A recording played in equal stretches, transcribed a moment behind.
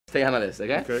Take your hand like this,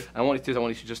 okay? Okay. And I want you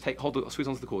to just squeeze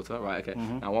onto the quarter, right? Okay.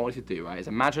 Now what I want you to do, right, is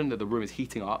imagine that the room is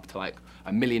heating up to like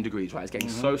 1,000,000 degrees, right? It's getting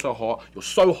so hot. You're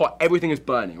so hot. Everything is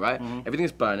burning, right? Everything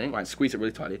is burning, right? Squeeze it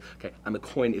really tightly, okay? And the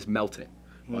coin is melting,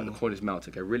 right? The coin is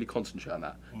melting. Okay. Really concentrate on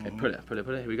that. Okay. Put it.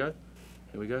 Here we go.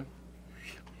 Here we go.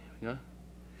 Here we go.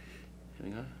 Here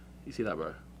we go. You see that,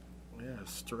 bro? Yeah,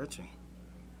 it's stretching.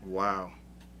 Wow.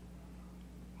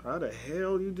 How the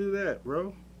hell you do that,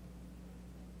 bro?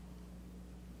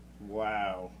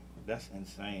 Wow, that's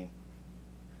insane.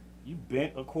 You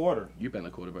bent a quarter. You bent a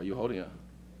quarter, bro. You're holding it.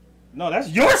 No, that's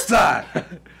your side.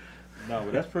 No,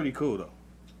 but that's pretty cool, though.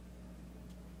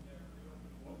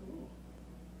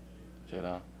 Check it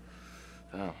out.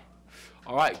 Damn.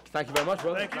 All right. Thank you very much,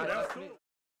 bro. Thank you. That was cool.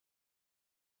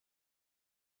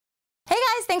 Hey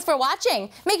guys, thanks for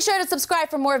watching. Make sure to subscribe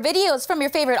for more videos from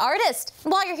your favorite artist.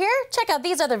 While you're here, check out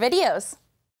these other videos.